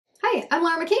Hi, I'm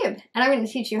Laura McCabe, and I'm going to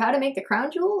teach you how to make the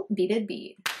Crown Jewel Beaded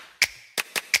Bead.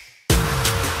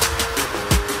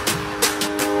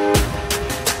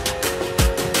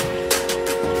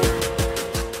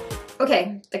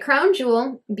 Okay, the Crown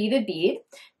Jewel Beaded Bead.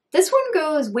 This one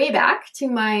goes way back to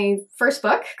my first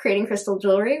book, Creating Crystal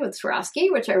Jewelry with Swarovski,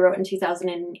 which I wrote in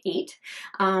 2008.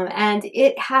 And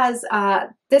it has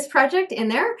this project in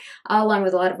there, along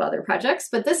with a lot of other projects.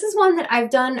 But this is one that I've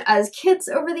done as kits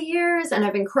over the years, and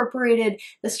I've incorporated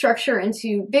the structure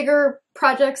into bigger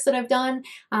projects that I've done.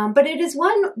 But it is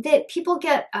one that people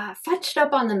get fetched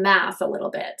up on the math a little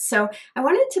bit. So I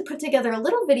wanted to put together a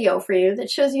little video for you that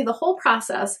shows you the whole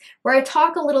process, where I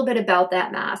talk a little bit about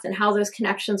that math and how those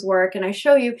connections work, and I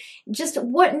show you just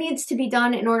what needs to be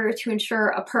done in order to ensure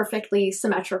a perfectly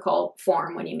symmetrical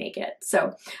form when you make it.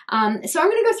 So, I'm going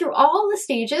to go through all the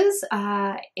stages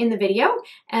in the video,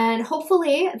 and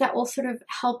hopefully that will sort of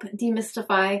help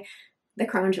demystify the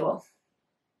crown jewel.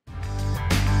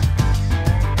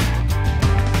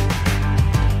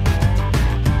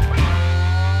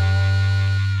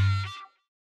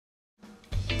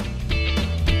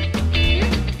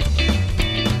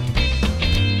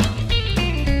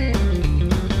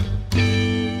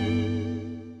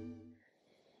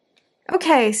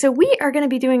 Okay, so we are going to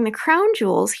be doing the crown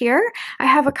jewels here. I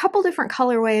have a couple different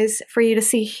colorways for you to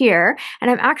see here, and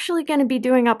I'm actually going to be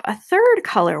doing up a third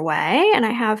colorway, and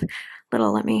I have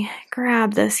let me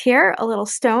grab this here, a little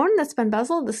stone that's been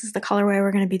bezeled. This is the colorway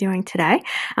we're going to be doing today.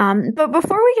 But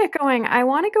before we get going, I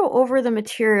want to go over the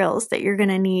materials that you're going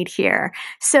to need here.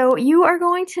 So you are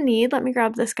going to need, let me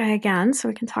grab this guy again so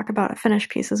we can talk about a finished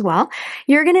piece as well.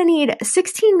 You're going to need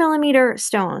 16mm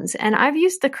stones, and I've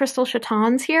used the crystal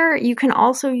chatons here. You can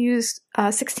also use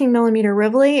 16mm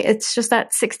Rivoli. It's just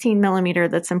that 16mm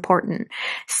that's important.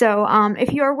 So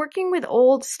if you are working with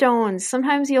old stones,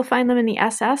 sometimes you'll find them in the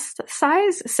SS size.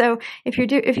 So if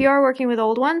you are working with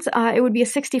old ones, it would be a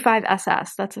 65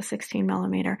 SS. That's a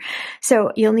 16mm.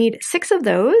 So you'll need 6 of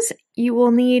those. You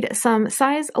will need some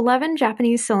size 11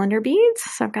 Japanese cylinder beads.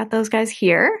 So I've got those guys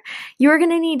here. You're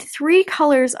going to need 3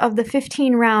 colors of the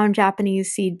 15 round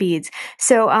Japanese seed beads.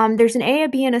 So there's an A, a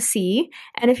B, and a C.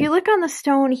 And if you look on the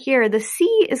stone here, the C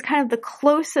is kind of the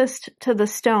closest to the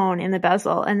stone in the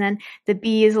bezel. And then the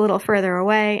B is a little further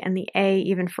away and the A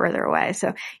even further away. So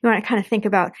you want to kind of think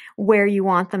about where you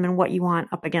want them and what you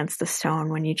want up against the stone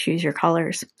when you choose your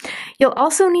colors. You'll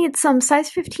also need some size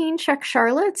 15 check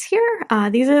Charlottes here.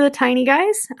 These are the tiny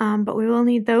guys, but we will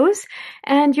need those.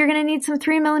 And you're going to need some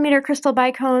 3mm crystal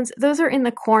bicones. Those are in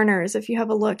the corners. If you have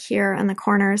a look here in the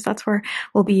corners, that's where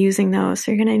we'll be using those.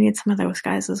 So you're going to need some of those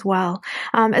guys as well.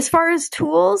 As far as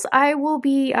tools, I will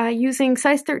be using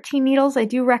size 13 needles. I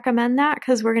do recommend that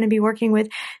because we're going to be working with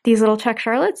these little check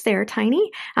Charlottes. They are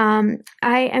tiny. I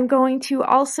am going to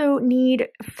also need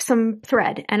some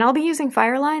thread, and I'll be using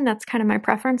Fireline. That's kind of my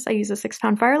preference. I use a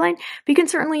 6-pound Fireline, but you can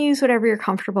certainly use whatever you're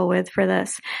comfortable with for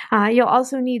this. You'll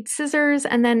also need scissors,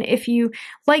 and then if you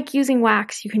like using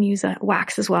wax, you can use a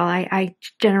wax as well. I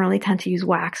generally tend to use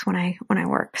wax when I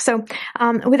work. So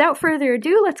without further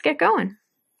ado, let's get going.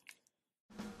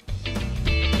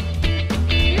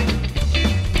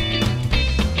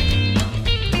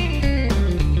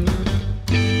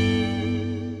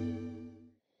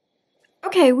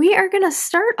 Okay, we are going to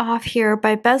start off here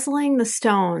by bezeling the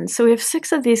stones. So we have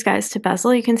 6 of these guys to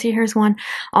bezel. You can see here's one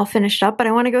all finished up, but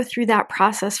I want to go through that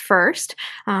process first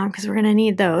because we're going to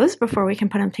need those before we can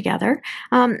put them together.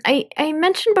 I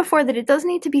mentioned before that it does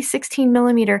need to be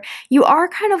 16mm. You are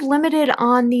kind of limited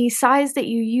on the size that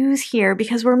you use here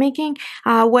because we're making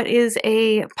what is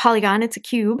a polygon. It's a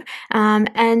cube,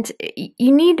 and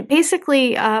you need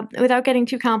basically, without getting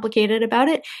too complicated about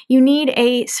it, you need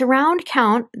a surround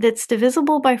count that's divisible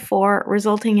by 4,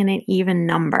 resulting in an even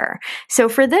number. So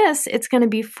for this, it's going to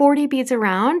be 40 beads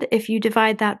around. If you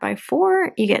divide that by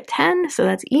 4, you get 10, so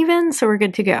that's even, so we're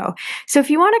good to go. So if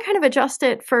you want to kind of adjust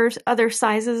it for other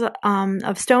sizes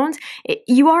of stones,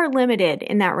 you are limited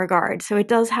in that regard. So it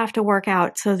does have to work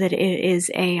out so that it is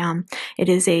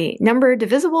a number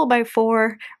divisible by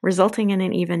 4, resulting in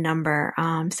an even number.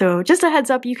 So just a heads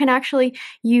up, you can actually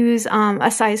use a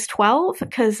size 12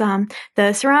 because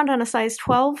the surround on a size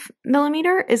 12mm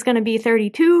is going to be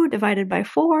 32 divided by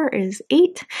 4 is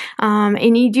 8.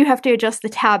 And you do have to adjust the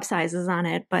tab sizes on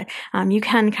it, but you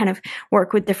can kind of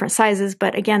work with different sizes.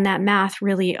 But again, that math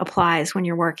really applies when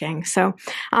you're working. So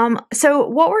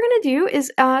what we're going to do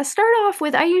is start off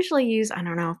with, I usually use,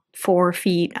 4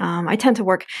 feet. I tend to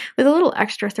work with a little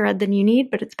extra thread than you need,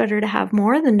 but it's better to have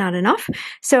more than not enough.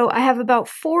 So I have about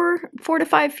 4 to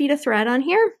 5 feet of thread on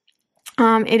here.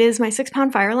 It is my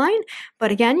 6-pound fire line,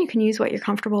 but again, you can use what you're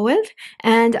comfortable with.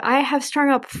 And I have strung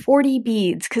up 40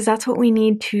 beads because that's what we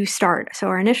need to start. So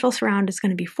our initial surround is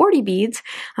going to be 40 beads.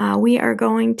 We are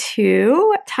going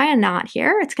to tie a knot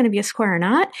here. It's going to be a square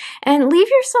knot, and leave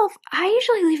yourself, I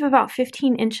usually leave about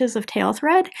 15 inches of tail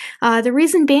thread. The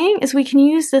reason being is we can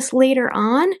use this later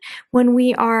on when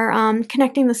we are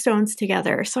connecting the stones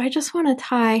together. So I just want to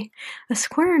tie a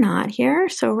square knot here.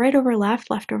 So right over left,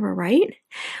 left over right.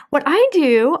 What I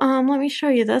do, let me show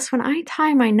you this. When I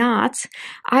tie my knots,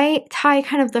 I tie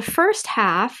kind of the first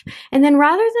half, and then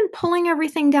rather than pulling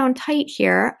everything down tight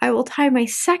here, I will tie my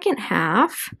second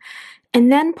half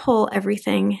and then pull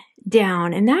everything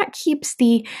down. And that keeps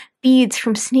the beads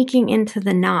from sneaking into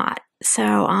the knot.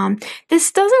 So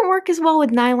this doesn't work as well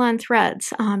with nylon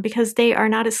threads because they are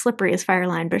not as slippery as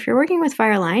Fireline. But if you're working with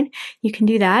Fireline, you can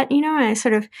do that, you know, and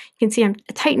you can see I'm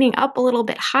tightening up a little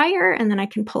bit higher, and then I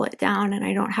can pull it down and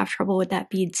I don't have trouble with that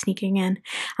bead sneaking in.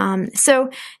 So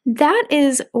that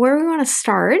is where we want to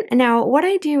start. Now, what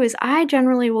I do is I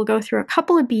generally will go through a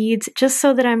couple of beads just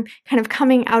so that I'm kind of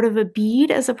coming out of a bead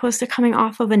as opposed to coming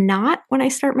off of a knot when I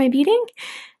start my beading.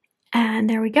 And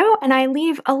there we go. And I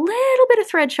leave a little bit of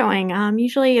thread showing,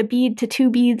 usually a bead to 2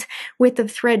 beads width of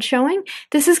thread showing.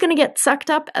 This is going to get sucked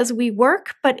up as we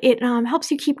work, but it helps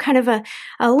you keep kind of a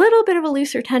little bit of a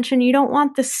looser tension. You don't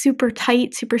want this super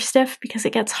tight, super stiff, because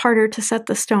it gets harder to set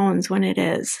the stones when it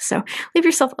is. So leave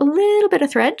yourself a little bit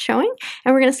of thread showing,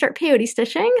 and we're going to start peyote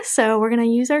stitching. So we're going to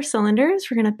use our cylinders.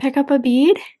 We're going to pick up a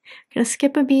bead, going to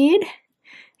skip a bead,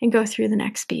 and go through the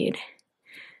next bead,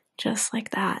 just like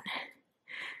that.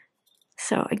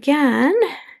 So again,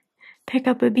 pick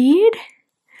up a bead,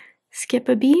 skip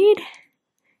a bead,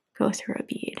 go through a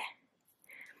bead.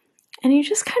 And you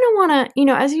just kind of want to, you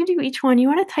know, as you do each one, you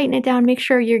want to tighten it down, make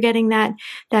sure you're getting that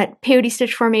peyote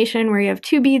stitch formation where you have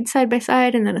 2 beads side by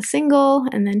side and then a single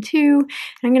and then 2. And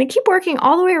I'm going to keep working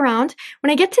all the way around.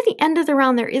 When I get to the end of the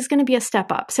round, there is going to be a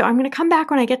step up. So I'm going to come back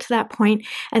when I get to that point,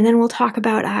 and then we'll talk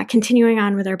about continuing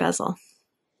on with our bezel.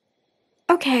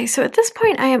 Okay, so at this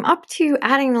point I am up to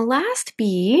adding the last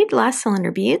bead, last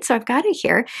cylinder bead, so I've got it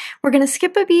here. We're going to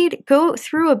skip a bead, go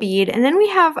through a bead, and then we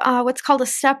have what's called a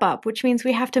step up, which means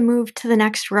we have to move to the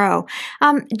next row.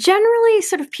 Generally,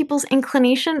 sort of people's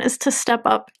inclination is to step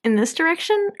up in this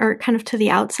direction, or kind of to the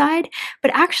outside,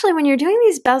 but actually when you're doing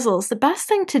these bezels, the best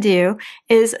thing to do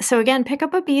is, so again, pick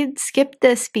up a bead, skip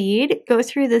this bead, go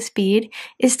through this bead,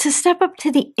 is to step up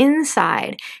to the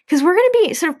inside, because we're going to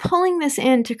be sort of pulling this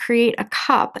in to create a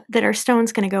cup that our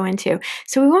stone's going to go into.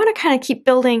 So we want to kind of keep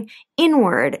building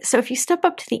inward. So if you step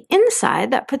up to the inside,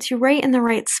 that puts you right in the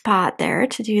right spot there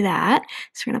to do that.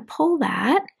 So we're going to pull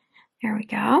that. There we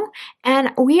go. And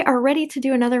we are ready to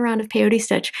do another round of peyote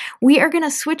stitch. We are going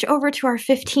to switch over to our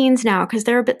 15s now because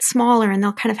they're a bit smaller and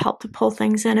they'll kind of help to pull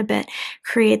things in a bit,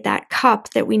 create that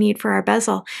cup that we need for our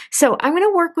bezel. So I'm going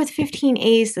to work with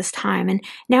 15As this time. And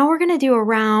now we're going to do a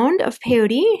round of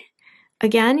peyote.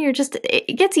 Again,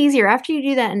 it gets easier. After you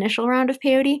do that initial round of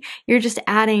peyote, you're just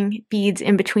adding beads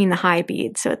in between the high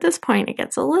beads. So at this point, it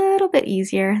gets a little bit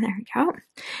easier. There we go.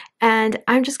 And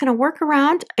I'm just going to work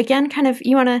around. Again, kind of,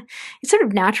 it sort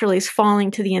of naturally is falling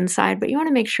to the inside, but you want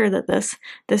to make sure that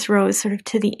this row is sort of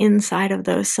to the inside of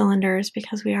those cylinders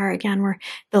because we're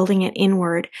building it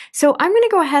inward. So I'm going to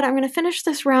go ahead, I'm going to finish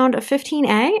this round of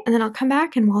 15A, and then I'll come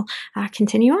back and we'll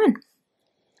continue on.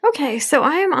 Okay, so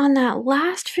I am on that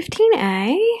last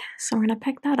 15A, so I'm going to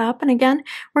pick that up, and again,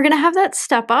 we're going to have that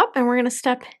step up, and we're going to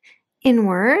step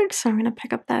inward, so I'm going to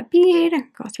pick up that bead,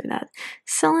 go through that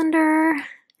cylinder,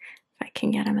 if I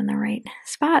can get them in the right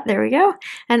spot, there we go,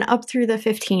 and up through the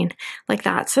 15, like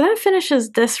that. So that finishes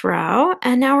this row,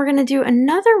 and now we're going to do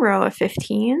another row of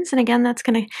 15s, and again, that's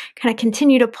going to kind of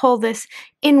continue to pull this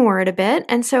inward a bit,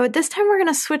 and so at this time we're going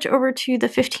to switch over to the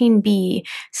 15B.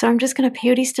 So I'm just going to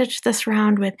peyote stitch this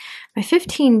round with my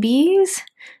 15Bs,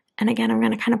 and again I'm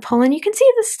going to kind of pull in. You can see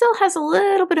this still has a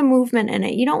little bit of movement in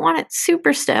it. You don't want it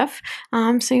super stiff,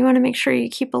 so you want to make sure you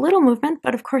keep a little movement,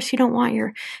 but of course you don't want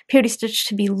your peyote stitch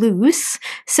to be loose.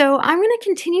 So I'm going to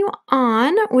continue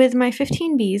on with my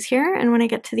 15Bs here, and when I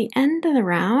get to the end of the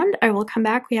round, I will come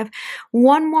back. We have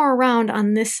one more round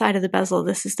on this side of the bezel.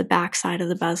 This is the back side of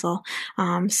the bezel.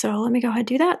 So let me go ahead and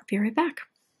do that. Be right back.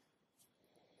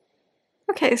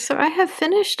 Okay, so I have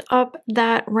finished up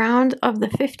that round of the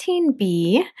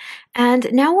 15B, and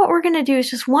now what we're going to do is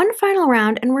just one final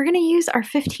round, and we're going to use our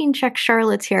 15 check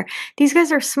Charlottes here. These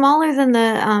guys are smaller than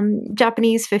the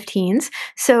Japanese 15s,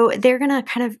 so they're going to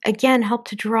kind of, again, help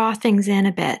to draw things in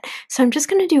a bit. So I'm just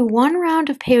going to do one round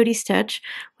of peyote stitch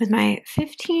with my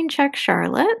 15 check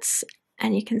Charlottes,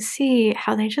 and you can see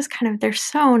how they just kind of, they're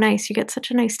so nice. You get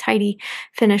such a nice tidy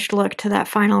finished look to that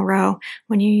final row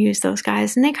when you use those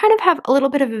guys. And they kind of have a little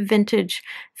bit of a vintage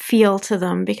feel to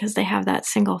them because they have that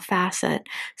single facet.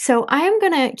 So I am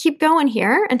going to keep going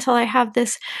here until I have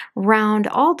this round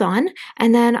all done.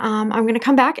 And then I'm going to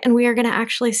come back and we are going to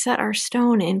actually set our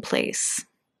stone in place.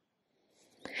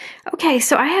 Okay,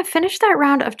 so I have finished that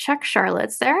round of check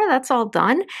charlottes there. That's all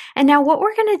done. And now what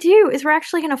we're going to do is we're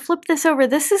actually going to flip this over.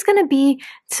 This is going to be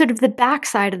sort of the back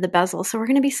side of the bezel. So we're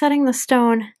going to be setting the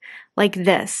stone like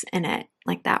this in it,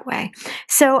 like that way.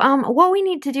 So what we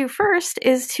need to do first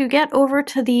is to get over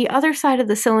to the other side of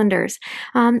the cylinders.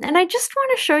 And I just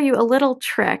want to show you a little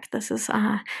trick. This is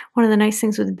one of the nice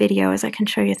things with video is I can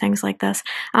show you things like this.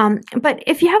 But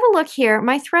if you have a look here,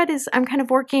 my thread is, I'm kind of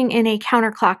working in a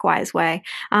counterclockwise way.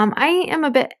 I am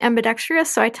a bit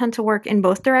ambidextrous, so I tend to work in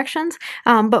both directions.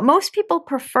 But most people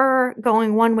prefer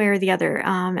going one way or the other.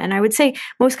 And I would say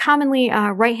most commonly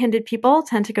right-handed people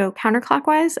tend to go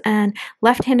counterclockwise and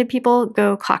left-handed people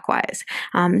go clockwise.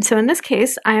 So in this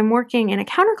case, I am working in a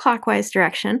counterclockwise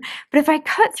direction, but if I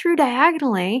cut through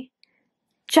diagonally,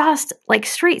 just like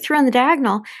straight through on the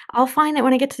diagonal, I'll find that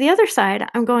when I get to the other side,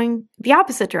 I'm going the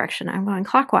opposite direction. I'm going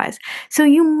clockwise. So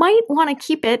you might want to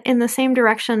keep it in the same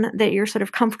direction that you're sort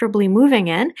of comfortably moving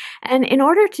in. And in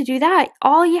order to do that,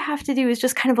 all you have to do is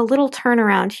just kind of a little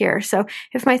turnaround here. So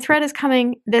if my thread is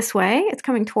coming this way, it's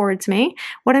coming towards me,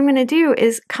 what I'm going to do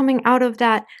is coming out of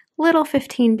that little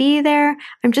 15B there,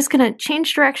 I'm just going to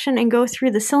change direction and go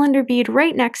through the cylinder bead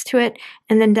right next to it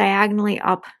and then diagonally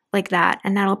up like that,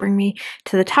 and that'll bring me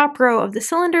to the top row of the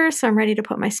cylinder, so I'm ready to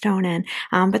put my stone in.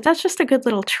 But that's just a good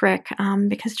little trick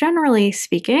because generally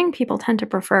speaking, people tend to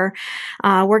prefer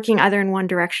working either in one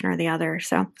direction or the other.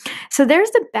 So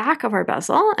there's the back of our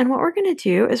bezel, and what we're going to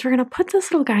do is we're going to put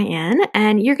this little guy in,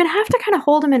 and you're going to have to kind of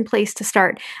hold him in place to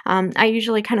start. I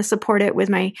usually kind of support it with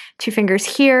my two fingers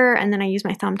here, and then I use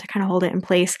my thumb to kind of hold it in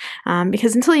place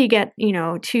because until you get, you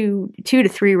know, two to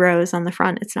three rows on the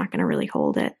front, it's not going to really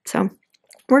hold it. So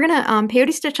we're going to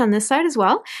peyote stitch on this side as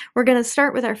well. We're going to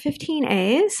start with our 15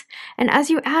 A's, and as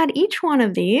you add each one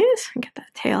of these, get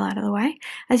that tail out of the way,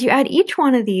 as you add each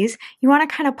one of these, you want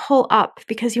to kind of pull up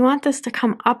because you want this to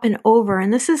come up and over,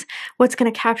 and this is what's going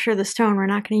to capture the stone. We're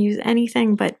not going to use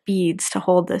anything but beads to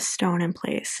hold this stone in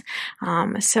place.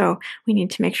 So we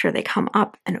need to make sure they come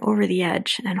up and over the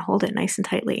edge and hold it nice and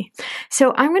tightly.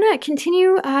 So I'm going to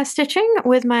continue stitching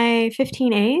with my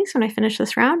 15 A's. When I finish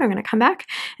this round, I'm going to come back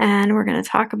and we're going to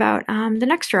talk about the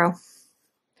next row.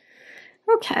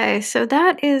 Okay, so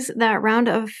that is that round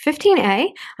of 15A.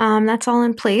 That's all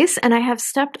in place, and I have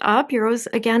stepped up. You're always,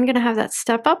 again, going to have that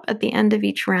step up at the end of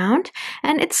each round,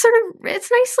 and it's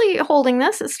nicely holding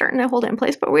this. It's starting to hold it in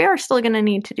place, but we are still going to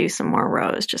need to do some more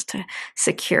rows just to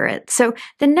secure it. So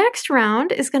the next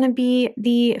round is going to be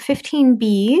the 15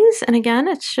 B's, and again,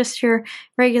 it's just your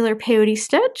regular peyote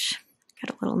stitch.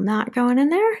 Got a little knot going in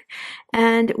there.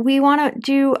 And we want to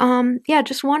do,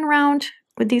 just one round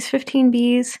with these 15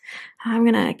 B's. I'm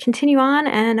going to continue on,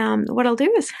 and what I'll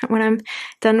do is when I'm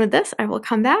done with this, I will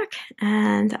come back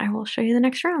and I will show you the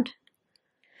next round.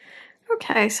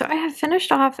 Okay, so I have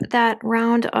finished off that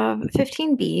round of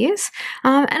 15 B's,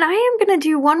 and I am going to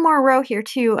do one more row here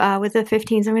too with the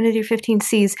 15s. I'm going to do 15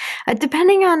 C's.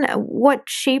 Depending on what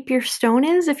shape your stone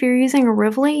is, if you're using a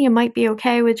Rivoli, you might be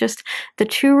okay with just the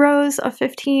 2 rows of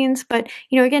 15s, but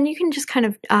you know, again, you can just kind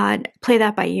of play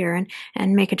that by ear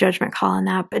and make a judgment call on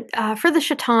that. But for the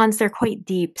chatons, they're quite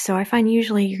deep, so I find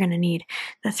usually you're going to need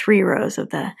the 3 rows of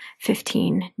the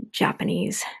 15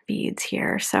 Japanese beads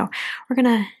here. So we're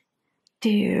going to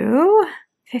do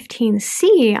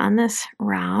 15C on this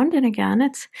round, and again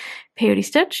it's peyote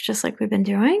stitch just like we've been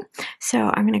doing.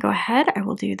 So I'm going to go ahead, I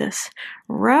will do this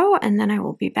row, and then I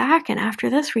will be back, and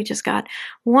after this we just got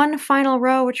one final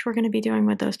row which we're going to be doing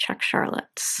with those check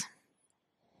charlottes.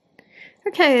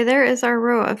 Okay, there is our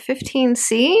row of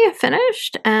 15C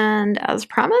finished, and as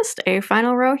promised, a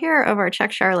final row here of our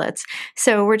check charlottes.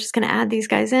 So we're just going to add these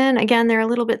guys in. Again, they're a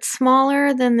little bit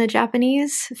smaller than the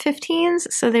Japanese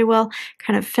 15s, so they will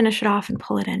kind of finish it off and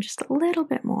pull it in just a little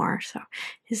bit more. So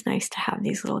it's nice to have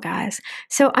these little guys.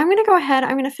 So I'm going to go ahead,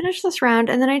 I'm going to finish this round,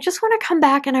 and then I just want to come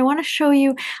back and I want to show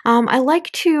you, I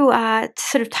like to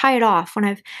sort of tie it off when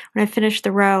I've finished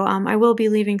the row. I will be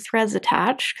leaving threads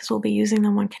attached because we'll be using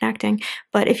them when connecting.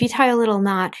 But if you tie a little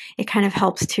knot, it kind of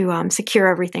helps to secure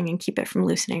everything and keep it from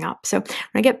loosening up. So when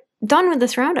I get done with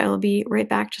this round, I will be right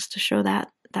back just to show that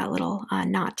little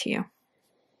knot to you.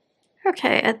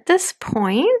 Okay, at this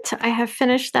point, I have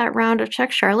finished that round of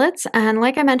check charlottes, and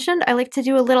like I mentioned, I like to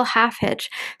do a little half hitch.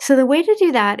 So the way to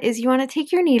do that is you want to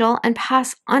take your needle and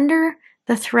pass under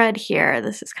the thread here.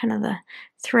 This is kind of the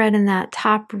thread in that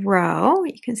top row.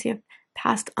 You can see I've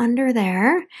passed under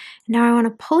there. Now I want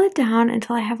to pull it down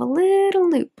until I have a little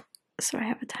loop. So I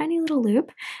have a tiny little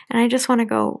loop, and I just want to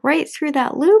go right through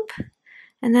that loop.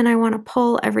 And then I want to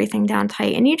pull everything down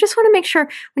tight. And you just want to make sure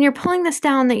when you're pulling this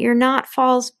down that your knot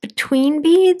falls between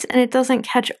beads and it doesn't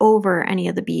catch over any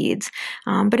of the beads.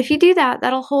 But if you do that,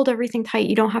 that'll hold everything tight.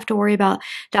 You don't have to worry about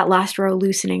that last row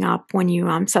loosening up when you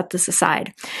set this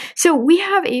aside. So we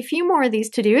have a few more of these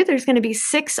to do. There's going to be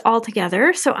 6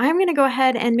 altogether. So I'm going to go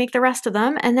ahead and make the rest of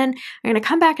them. And then I'm going to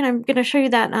come back and I'm going to show you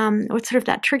that what's sort of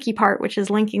that tricky part, which is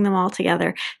linking them all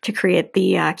together to create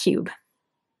the cube.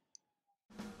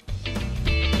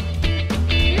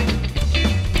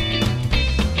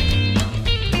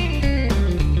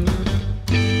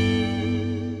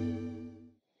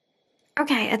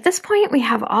 Okay, at this point we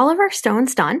have all of our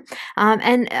stones done,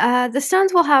 and the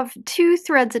stones will have 2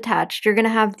 threads attached. You're going to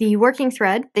have the working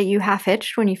thread that you half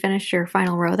hitched when you finished your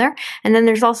final row there, and then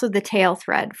there's also the tail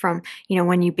thread from, you know,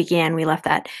 when you began. We left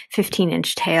that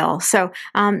 15-inch tail. So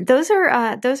those are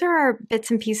our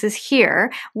bits and pieces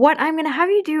here. What I'm going to have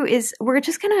you do is we're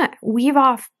just going to weave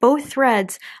off both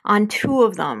threads on 2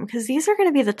 of them, because these are going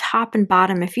to be the top and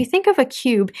bottom. If you think of a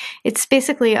cube, it's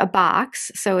basically a box,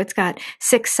 so it's got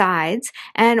 6 sides.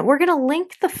 And we're going to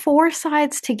link the 4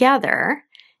 sides together.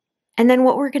 And then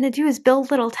what we're going to do is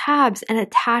build little tabs and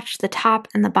attach the top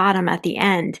and the bottom at the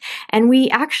end. And we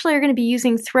actually are going to be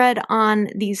using thread on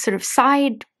these sort of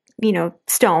side, you know,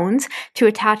 stones to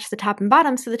attach the top and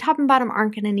bottom. So the top and bottom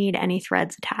aren't going to need any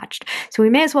threads attached. So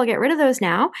we may as well get rid of those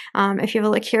now. If you have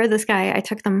a look here, this guy, I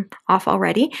took them off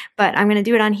already, but I'm going to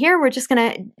do it on here. We're just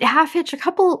going to half hitch a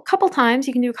couple times.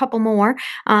 You can do a couple more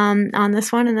on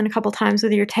this one, and then a couple times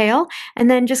with your tail, and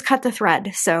then just cut the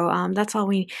thread. So that's all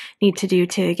we need to do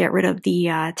to get rid of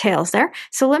the tails there.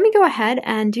 So let me go ahead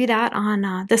and do that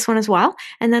on this one as well,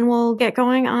 and then we'll get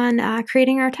going on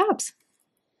creating our tabs.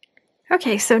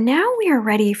 Okay, so now we are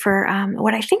ready for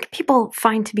what I think people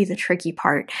find to be the tricky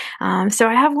part. So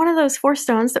I have one of those 4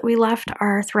 stones that we left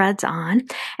our threads on.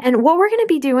 And what we're going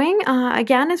to be doing,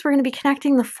 again, is we're going to be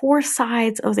connecting the 4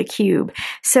 sides of the cube.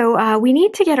 So we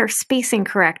need to get our spacing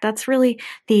correct. That's really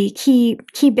the key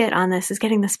bit on this, is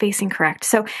getting the spacing correct.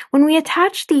 So when we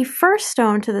attach the first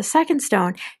stone to the second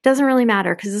stone, it doesn't really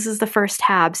matter because this is the first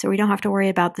tab, so we don't have to worry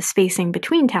about the spacing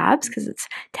between tabs because it's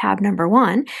tab number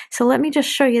 1. So let me just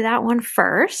show you that one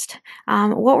first.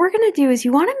 What we're going to do is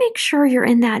you want to make sure you're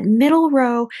in that middle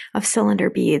row of cylinder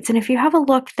beads. And if you have a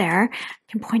look there,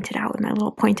 I can point it out with my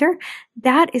little pointer.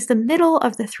 That is the middle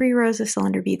of the 3 rows of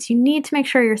cylinder beads. You need to make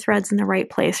sure your thread's in the right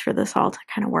place for this all to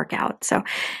kind of work out. So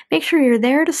make sure you're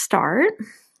there to start.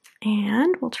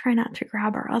 And we'll try not to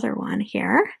grab our other one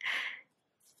here.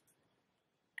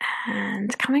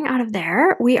 And coming out of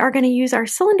there, we are going to use our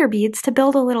cylinder beads to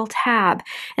build a little tab.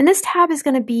 And this tab is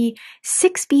going to be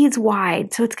 6 beads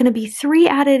wide. So it's going to be 3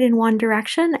 added in one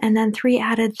direction and then 3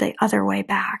 added the other way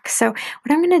back. So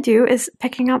what I'm going to do is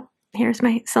picking up, here's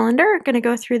my cylinder, going to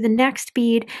go through the next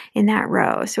bead in that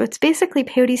row. So it's basically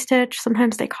peyote stitch.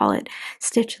 Sometimes they call it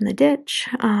stitch in the ditch.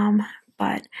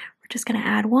 But we're just going to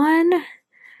add 1,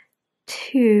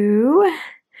 2,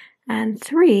 and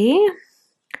 3.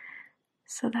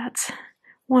 So that's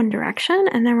one direction,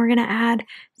 and then we're going to add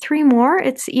 3 more.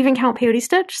 It's even count peyote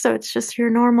stitch, so it's just your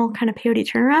normal kind of peyote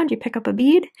turnaround. You pick up a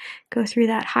bead, go through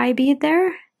that high bead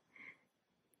there,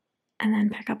 and then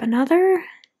pick up another,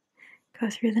 go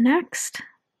through the next,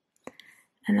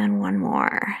 and then 1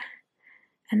 more.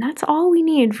 And that's all we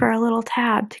need for our little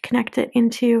tab to connect it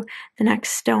into the next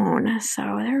stone. So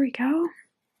there we go.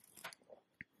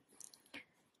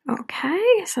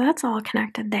 Okay, so that's all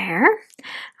connected there.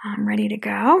 I'm ready to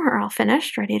go, or all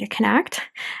finished, ready to connect.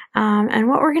 And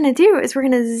what we're going to do is we're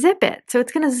going to zip it. So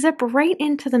it's going to zip right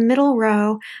into the middle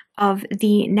row of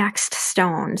the next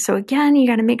stone. So again, you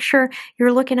got to make sure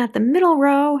you're looking at the middle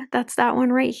row. That's that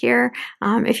one right here.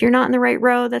 If you're not in the right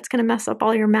row, that's going to mess up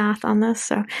all your math on this.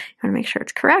 So you want to make sure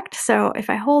it's correct. So if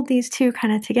I hold these 2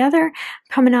 kind of together,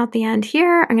 coming out the end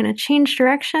here, I'm going to change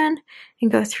direction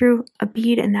and go through a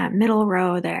bead in that middle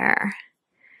row there.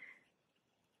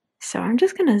 So I'm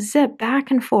just going to zip back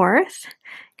and forth.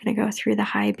 I'm going to go through the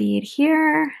high bead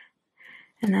here,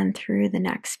 and then through the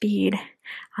next bead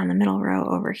on the middle row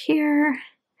over here.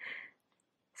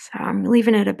 So I'm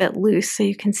leaving it a bit loose so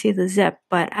you can see the zip,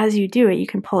 but as you do it, you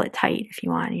can pull it tight if you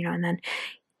want, you know, and then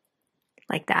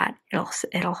like that,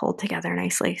 it'll hold together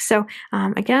nicely. So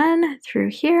again, through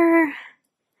here,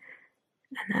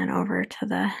 and then over to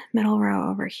the middle row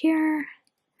over here,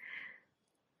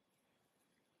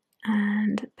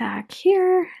 and back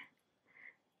here.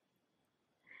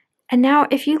 And now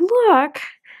if you look,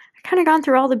 I've kind of gone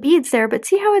through all the beads there, but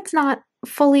see how it's not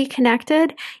fully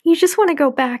connected? You just want to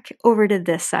go back over to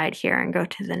this side here and go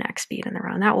to the next bead in the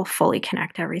row, and that will fully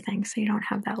connect everything so you don't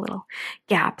have that little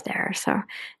gap there. So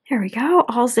there we go,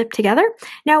 all zipped together.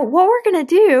 Now what we're going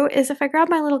to do is, if I grab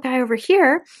my little guy over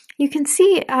here, you can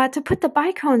see to put the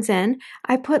bicones in,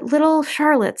 I put little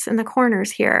charlottes in the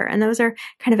corners here, and those are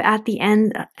kind of at the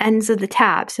ends of the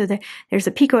tab. So there's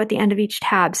a picot at the end of each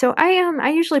tab. So I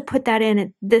usually put that in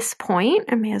at this point.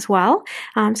 I may as well.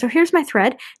 So here's my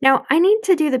thread. Now I need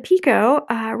to do the picot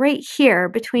right here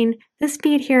between this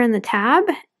bead here in the tab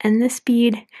and this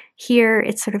bead here.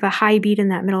 It's sort of a high bead in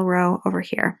that middle row over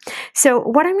here. So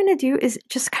what I'm going to do is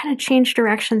just kind of change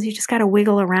directions. You just got to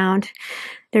wiggle around.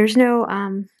 There's no,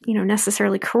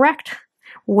 necessarily correct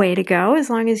way to go,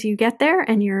 as long as you get there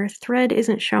and your thread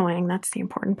isn't showing. That's the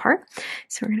important part.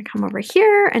 So we're going to come over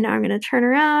here, and now I'm going to turn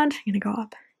around. I'm going to go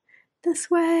up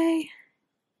this way.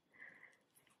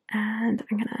 And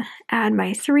I'm going to add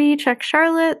my 3 check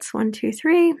charlottes, 1, 2,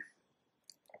 3.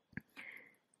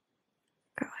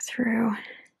 Go through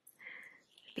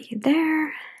bead there.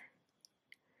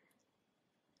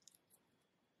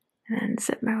 And then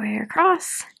zip my way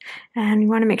across. And you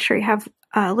want to make sure you have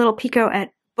a little picot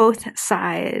at both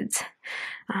sides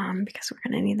because we're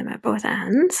going to need them at both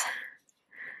ends.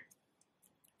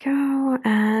 Go,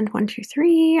 and 1, 2,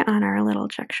 3 on our little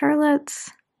check charlottes.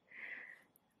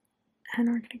 And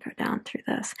we're going to go down through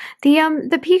this.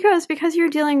 The picots, because you're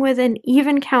dealing with an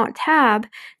even count tab,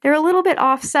 they're a little bit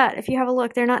offset. If you have a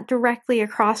look, they're not directly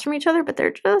across from each other, but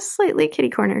they're just slightly kitty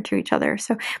corner to each other.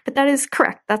 So, but that is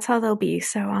correct. That's how they'll be.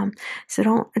 So,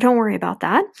 so don't worry about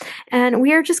that. And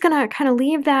we are just going to kind of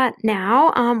leave that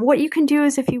now. What you can do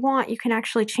is, if you want, you can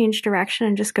actually change direction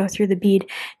and just go through the bead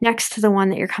next to the one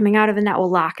that you're coming out of, and that will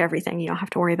lock everything. You don't have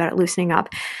to worry about it loosening up.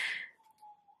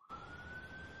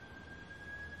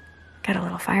 Got a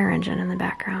little fire engine in the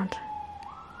background.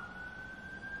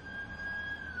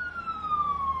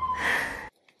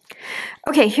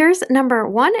 Okay, here's number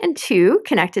 1 and 2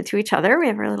 connected to each other. We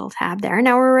have our little tab there.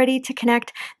 Now we're ready to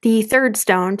connect the third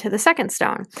stone to the second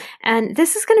stone. And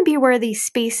this is going to be where the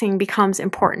spacing becomes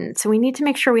important. So we need to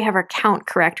make sure we have our count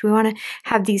correct. We want to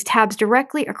have these tabs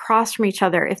directly across from each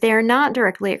other. If they are not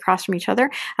directly across from each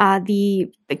other,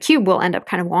 the cube will end up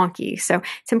kind of wonky. So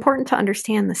it's important to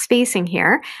understand the spacing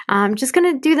here. I'm just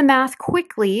going to do the math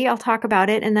quickly. I'll talk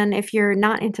about it. And then if you're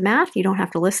not into math, you don't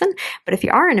have to listen. But if you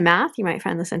are into math, you might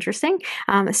find this interesting.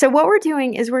 So what we're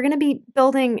doing is we're going to be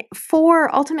building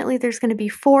ultimately there's going to be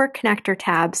 4 connector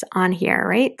tabs on here,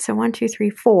 right? So 1, 2, 3,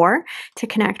 4 to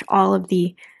connect all of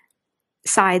the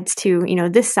sides to,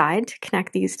 this side to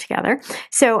connect these together.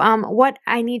 So what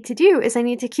I need to do is I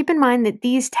need to keep in mind that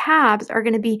these tabs are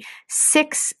going to be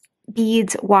 6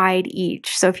 beads wide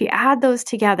each. So if you add those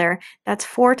together, that's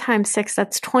 4 times 6,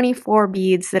 that's 24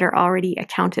 beads that are already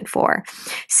accounted for.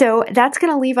 So that's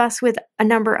going to leave us with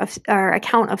a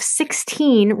count of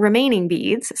 16 remaining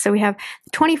beads. So we have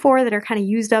 24 that are kind of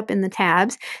used up in the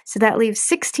tabs. So that leaves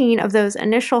 16 of those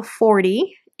initial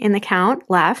 40 in the count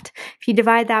left. If you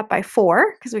divide that by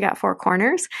 4, because we got 4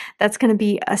 corners, that's going to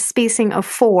be a spacing of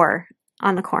 4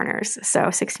 on the corners.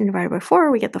 So 16 divided by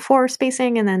 4, we get the 4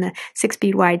 spacing and then the 6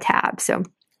 bead wide tab. So,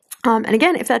 and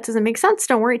again, if that doesn't make sense,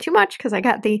 don't worry too much because I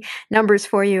got the numbers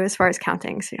for you as far as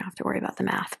counting, so you don't have to worry about the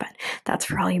math, but that's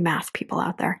for all you math people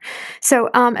out there. So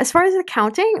as far as the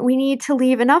counting, we need to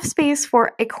leave enough space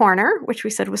for a corner, which we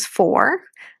said was 4,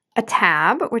 a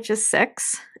tab, which is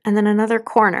 6, and then another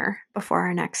corner before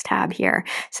our next tab here.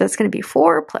 So it's going to be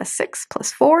 4 plus 6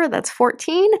 plus 4, that's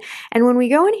 14. And when we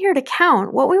go in here to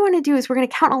count, what we want to do is we're going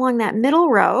to count along that middle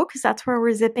row because that's where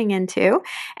we're zipping into.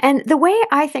 And the way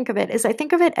I think of it is I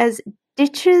think of it as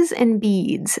ditches and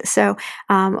beads. So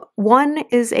 1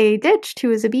 is a ditch,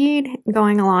 2 is a bead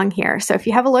going along here. So if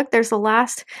you have a look, there's the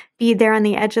last bead there on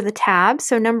the edge of the tab.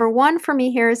 So number 1 for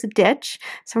me here is a ditch.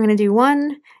 So I'm going to do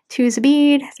 1, 2 is a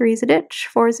bead, 3 is a ditch,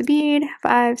 4 is a bead,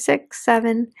 5, 6,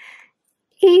 7,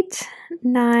 8,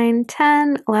 9,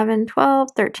 10, 11, 12,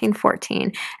 13,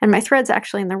 14. And my thread's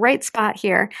actually in the right spot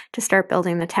here to start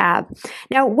building the tab.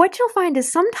 Now, what you'll find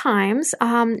is sometimes,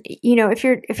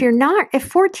 if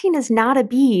 14 is not a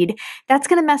bead, that's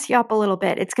going to mess you up a little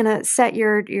bit. It's going to set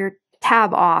your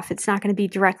tab off. It's not going to be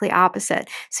directly opposite.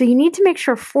 So you need to make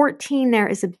sure 14 there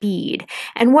is a bead.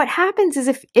 And what happens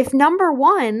is if number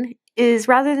 1 is,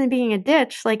 rather than being a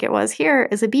ditch like it was here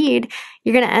as a bead,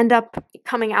 you're going to end up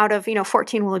coming out of,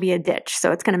 14 will be a ditch.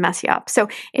 So it's going to mess you up. So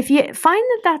if you find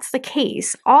that that's the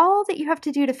case, all that you have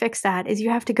to do to fix that is you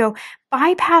have to go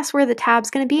bypass where the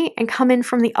tab's going to be and come in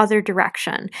from the other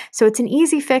direction. So it's an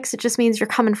easy fix. It just means you're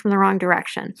coming from the wrong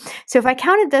direction. So if I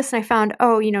counted this and I found,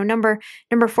 number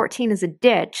 14 is a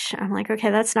ditch, I'm like, okay,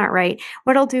 that's not right.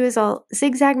 What I'll do is I'll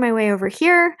zigzag my way over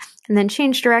here and then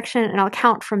change direction, and I'll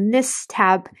count from this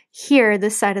tab here,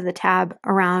 this side of the tab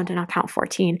around, and I'll count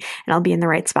 14 and I'll be in the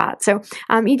right spot. So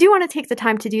you do want to take the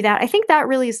time to do that. I think that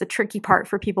really is the tricky part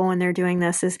for people when they're doing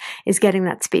this is getting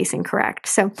that spacing correct.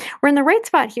 So we're in the right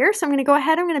spot here. So I'm going to go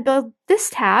ahead, I'm going to build this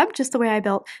tab just the way I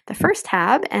built the first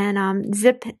tab, and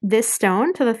zip this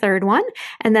stone to the third one,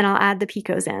 and then I'll add the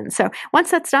picots in. So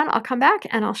once that's done, I'll come back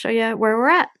and I'll show you where we're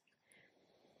at.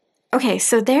 Okay,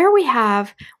 so there we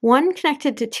have 1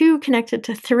 connected to 2 connected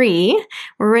to 3.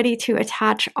 We're ready to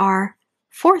attach our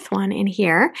fourth one in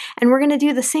here, and we're going to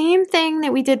do the same thing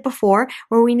that we did before,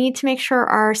 where we need to make sure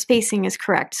our spacing is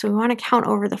correct. So we want to count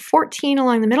over the 14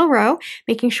 along the middle row,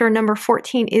 making sure number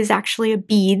 14 is actually a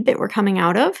bead that we're coming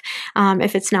out of.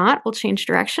 If it's not, we'll change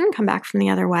direction, come back from the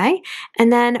other way.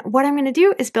 And then what I'm going to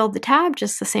do is build the tab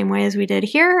just the same way as we did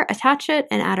here, attach it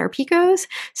and add our picots.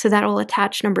 So that will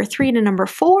attach number 3 to number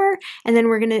 4. And then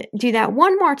we're going to do that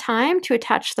one more time to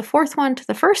attach the fourth one to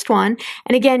the first one.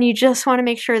 And again, you just want to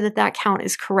make sure that that count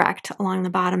is correct along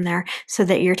the bottom there so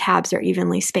that your tabs are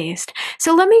evenly spaced.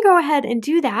 So let me go ahead and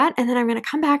do that, and then I'm going to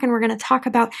come back and we're going to talk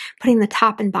about putting the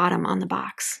top and bottom on the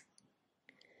box.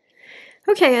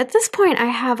 Okay, at this point I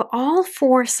have all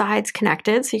 4 sides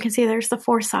connected, so you can see there's the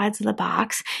 4 sides of the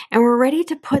box, and we're ready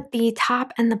to put the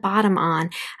top and the bottom on.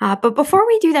 But before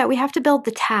we do that, we have to build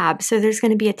the tab. So there's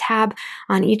going to be a tab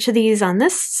on each of these on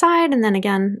this side, and then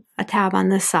again a tab on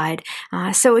this side.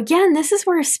 So again, this is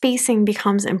where spacing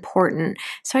becomes important.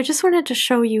 So I just wanted to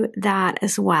show you that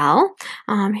as well.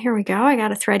 Here we go, I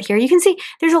got a thread here. You can see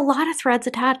there's a lot of threads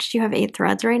attached. You have 8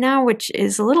 threads right now, which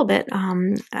is a little bit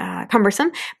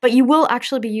cumbersome, but you will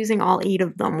actually be using all 8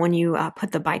 of them when you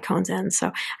put the bicones in.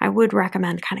 So I would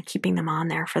recommend kind of keeping them on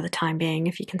there for the time being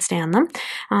if you can stand them.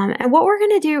 And what we're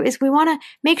going to do is we want to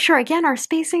make sure, again, our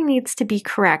spacing needs to be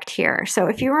correct here. So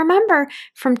if you remember,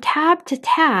 from tab to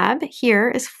tab here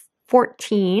is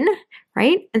 14,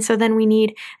 right? And so then we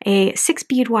need a 6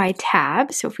 bead wide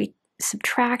tab. So if we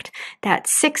subtract that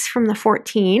 6 from the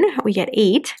 14, we get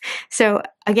 8. So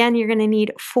again, you're going to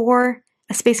need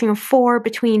a spacing of 4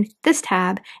 between this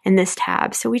tab and this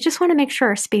tab. So we just want to make sure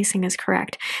our spacing is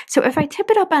correct. So if I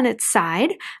tip it up on its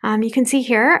side, you can see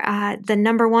here, the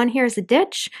number 1 here is a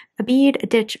ditch, a bead, a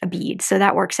ditch, a bead. So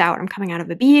that works out. I'm coming out of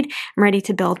a bead. I'm ready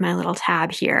to build my little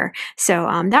tab here. So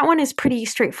that one is pretty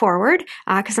straightforward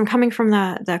because I'm coming from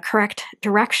the correct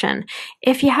direction.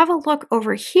 If you have a look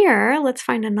over here, let's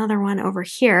find another one over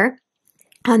here.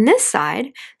 On this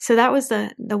side, so that was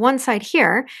the one side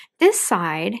here, this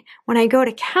side, when I go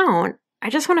to count,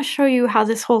 I just want to show you how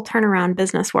this whole turnaround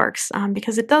business works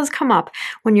because it does come up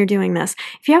when you're doing this.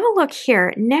 If you have a look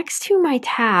here, next to my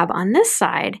tab on this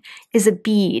side is a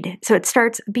bead. So it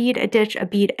starts a bead, a ditch, a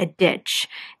bead, a ditch.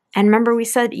 And remember, we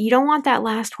said you don't want that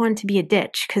last one to be a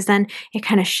ditch because then it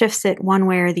kind of shifts it one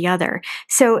way or the other.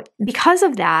 So because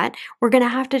of that, we're going to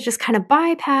have to just kind of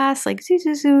bypass, like zoo,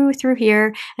 zoo, zoo through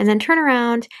here, and then turn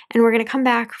around, and we're going to come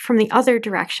back from the other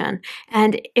direction.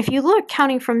 And if you look,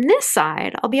 counting from this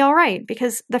side, I'll be all right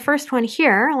because the first one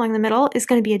here along the middle is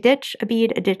going to be a ditch, a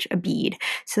bead, a ditch, a bead.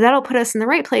 So that'll put us in the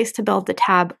right place to build the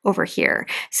tab over here.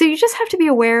 So you just have to be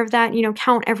aware of that,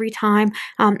 count every time.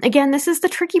 Again, this is the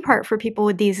tricky part for people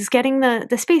with these, is getting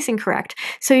the spacing correct.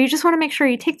 So you just want to make sure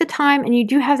you take the time and you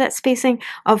do have that spacing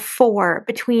of 4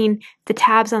 between the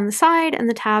tabs on the side and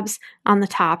the tabs on the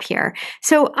top here.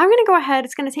 So I'm going to go ahead.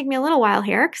 It's going to take me a little while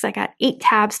here because I got 8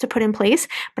 tabs to put in place,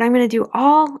 but I'm going to do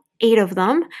all 8 of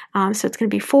them. So it's going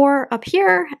to be 4 up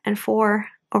here and 4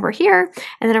 over here.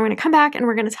 And then I'm going to come back and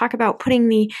we're going to talk about putting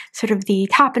the sort of the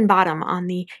top and bottom on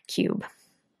the cube.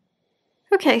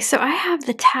 Okay, so I have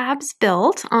the tabs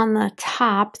built on the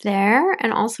top there,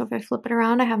 and also if I flip it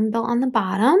around, I have them built on the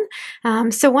bottom.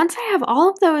 So once I have all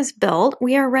of those built,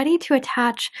 we are ready to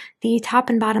attach the top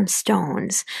and bottom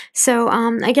stones. So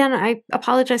again, I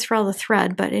apologize for all the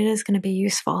thread, but it is going to be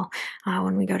useful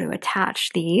when we go to attach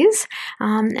these.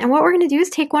 And what we're going to do is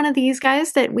take one of these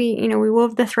guys that we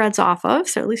wove the threads off of,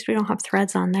 so at least we don't have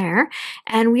threads on there,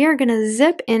 and we are going to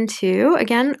zip into,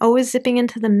 again, always zipping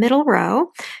into the middle row.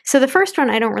 So the first one,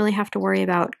 I don't really have to worry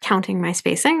about counting my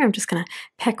spacing. I'm just going to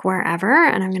pick wherever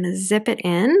and I'm going to zip it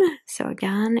in. So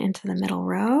again, into the middle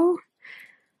row.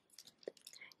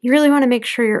 you really want to make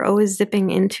sure you're always zipping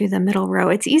into the middle row.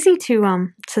 It's easy to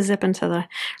zip into the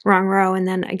wrong row, and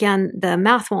then again, the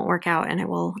math won't work out and it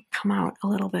will come out a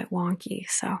little bit wonky.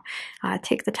 So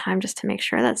take the time just to make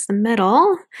sure that's the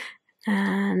middle.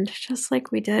 And just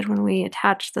like we did when we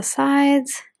attached the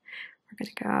sides, we're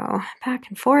going to go back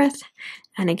and forth.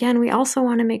 And again, we also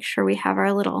want to make sure we have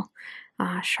our little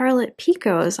Charlotte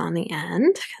Picots on the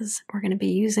end, because we're going to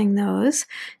be using those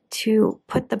to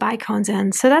put the bicones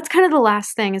in. So that's kind of the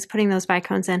last thing, is putting those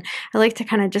bicones in. I like to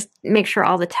kind of just make sure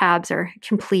all the tabs are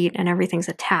complete and everything's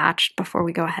attached before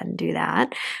we go ahead and do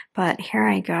that. But here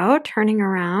I go, turning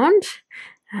around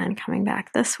and coming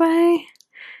back this way.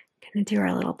 Going to do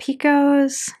our little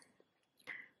picots.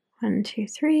 1, 2,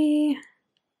 3.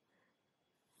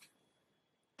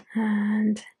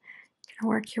 And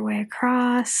work your way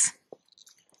across.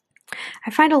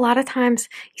 I find a lot of times,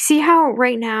 you see how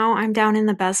right now I'm down in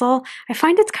the bezel? I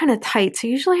find it's kind of tight, so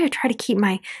usually I try to keep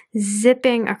my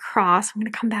zipping across. I'm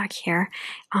going to come back here,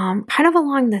 kind of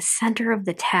along the center of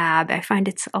the tab. I find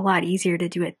it's a lot easier to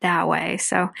do it that way,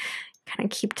 so kind of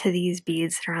keep to these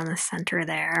beads that are on the center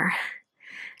there.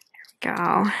 There we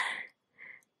go.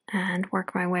 And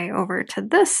work my way over to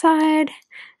this side.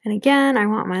 And again, I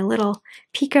want my little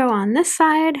picot on this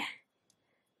side.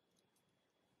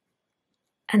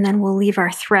 And then we'll leave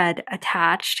our thread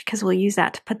attached because we'll use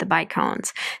that to put the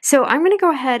bicones. So I'm going to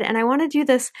go ahead and I want to do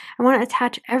this. I want to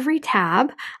attach every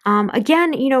tab.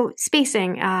 Again, you know,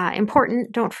 spacing,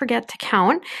 important. Don't forget to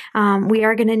count. We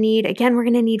are going to need, again, we're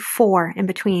going to need 4 in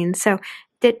between. So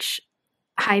ditch,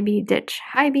 high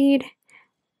bead,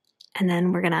 and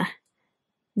then we're going to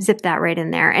zip that right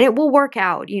in there, and it will work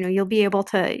out. You know, you'll be able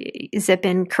to zip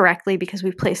in correctly because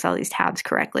we've placed all these tabs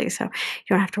correctly, so you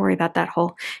don't have to worry about that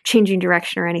whole changing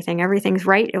direction or anything. Everything's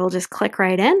right. It will just click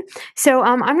right in. So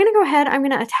I'm going to go ahead. I'm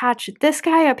going to attach this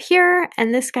guy up here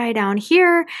and this guy down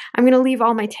here. I'm going to leave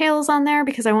all my tails on there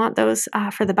because I want those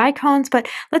for the bicones, but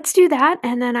let's do that,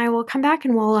 and then I will come back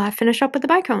and we'll finish up with the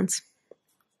bicones.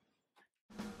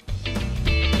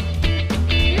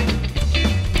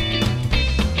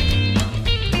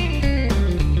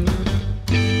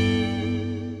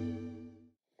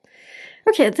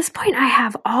 Okay, at this point I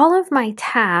have all of my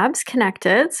tabs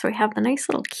connected, so we have the nice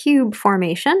little cube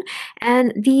formation,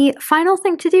 and the final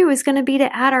thing to do is going to be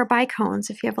to add our bicones.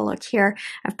 If you have a look here,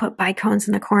 I've put bicones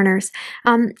in the corners.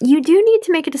 You do need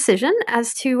to make a decision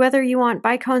as to whether you want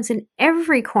bicones in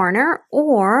every corner,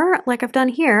 or like I've done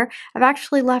here, I've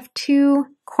actually left 2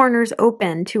 corners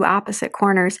open, 2 opposite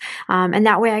corners, and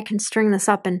that way I can string this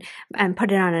up and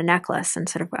put it on a necklace and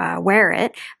sort of wear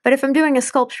it. But if I'm doing a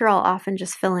sculpture, I'll often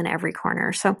just fill in every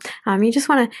corner. So you just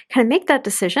want to kind of make that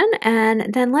decision,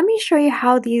 and then let me show you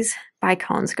how these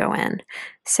bicones go in.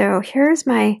 So here's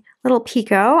my little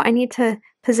picot. I need to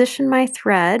position my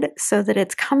thread so that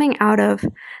it's coming out of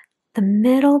the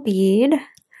middle bead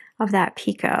of that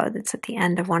picot that's at the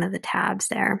end of one of the tabs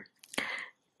there.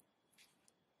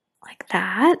 Like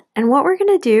that. And what we're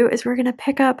going to do is we're going to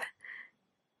pick up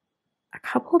a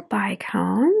couple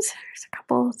bicones. There's a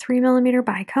couple 3mm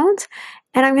bicones,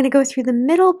 and I'm going to go through the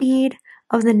middle bead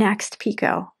of the next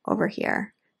picot over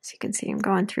here. So you can see I'm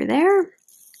going through there. I'm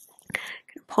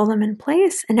going to pull them in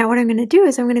place, and now what I'm going to do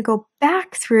is I'm going to go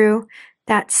back through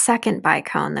that second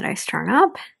bicone that I strung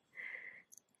up.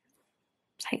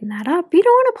 Tighten that up. You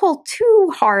don't want to pull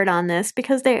too hard on this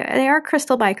because they are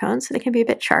crystal bicones, so they can be a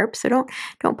bit sharp, so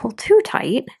don't pull too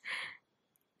tight.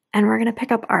 And we're going to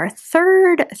pick up our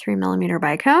third 3mm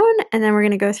bicone, and then we're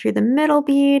going to go through the middle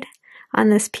bead on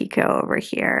this picot over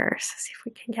here. So see if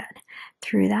we can get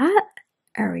through that.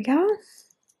 There we go. And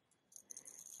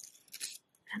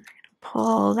we're going to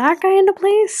pull that guy into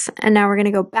place, and now we're going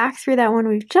to go back through that one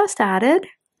we've just added.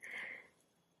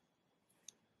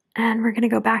 And we're going to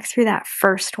go back through that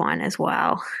first one as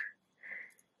well.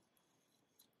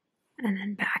 And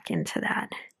then back into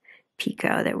that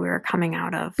picot that we were coming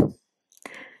out of.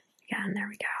 Again, there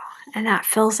we go. And that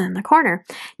fills in the corner.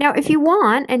 Now, if you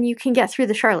want, and you can get through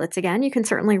the Charlottes again, you can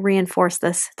certainly reinforce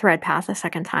this thread path a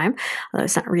second time, although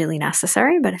it's not really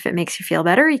necessary, but if it makes you feel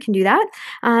better, you can do that.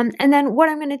 And then what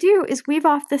I'm going to do is weave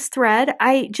off this thread.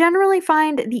 I generally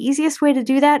find the easiest way to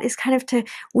do that is kind of to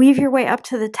weave your way up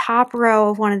to the top row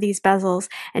of one of these bezels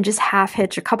and just half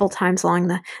hitch a couple times along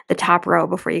the top row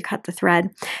before you cut the thread.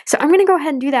 So I'm going to go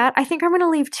ahead and do that. I think I'm going to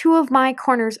leave 2 of my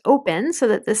corners open so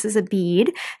that this is a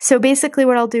bead. So basically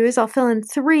what I'll do is I'll fill in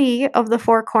 3 of the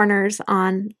 4 corners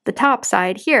on the top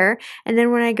side here, and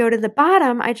then when I go to the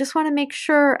bottom, I just want to make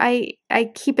sure I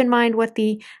keep in mind what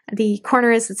the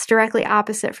corner is that's directly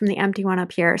opposite from the empty one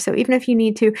up here. So even if you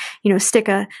need to, stick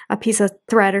a piece of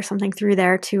thread or something through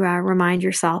there to remind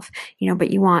yourself,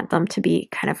 but you want them to be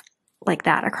kind of like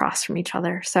that across from each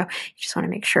other. So you just want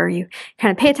to make sure you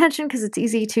kind of pay attention, because it's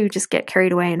easy to just get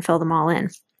carried away and fill them all in.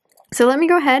 So let me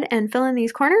go ahead and fill in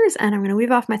these corners, and I'm going to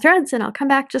weave off my threads, and I'll come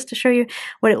back just to show you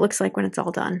what it looks like when it's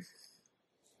all done.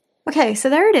 Okay, so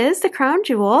there it is, the crown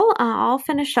jewel, all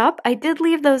finished up. I did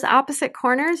leave those opposite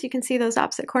corners. You can see those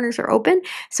opposite corners are open.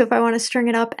 So if I want to string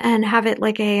it up and have it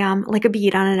like a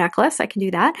bead on a necklace, I can do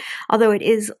that. Although it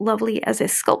is lovely as a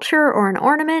sculpture or an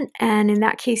ornament, and in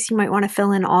that case, you might want to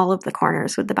fill in all of the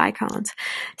corners with the bicones.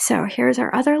 So here's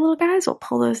our other little guys. We'll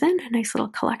pull those in. A nice little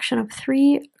collection of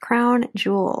 3 crown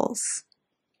jewels.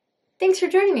 Thanks for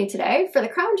joining me today for the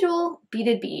Crown Jewel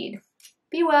Beaded Bead.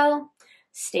 Be well,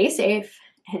 stay safe,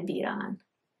 and bead on.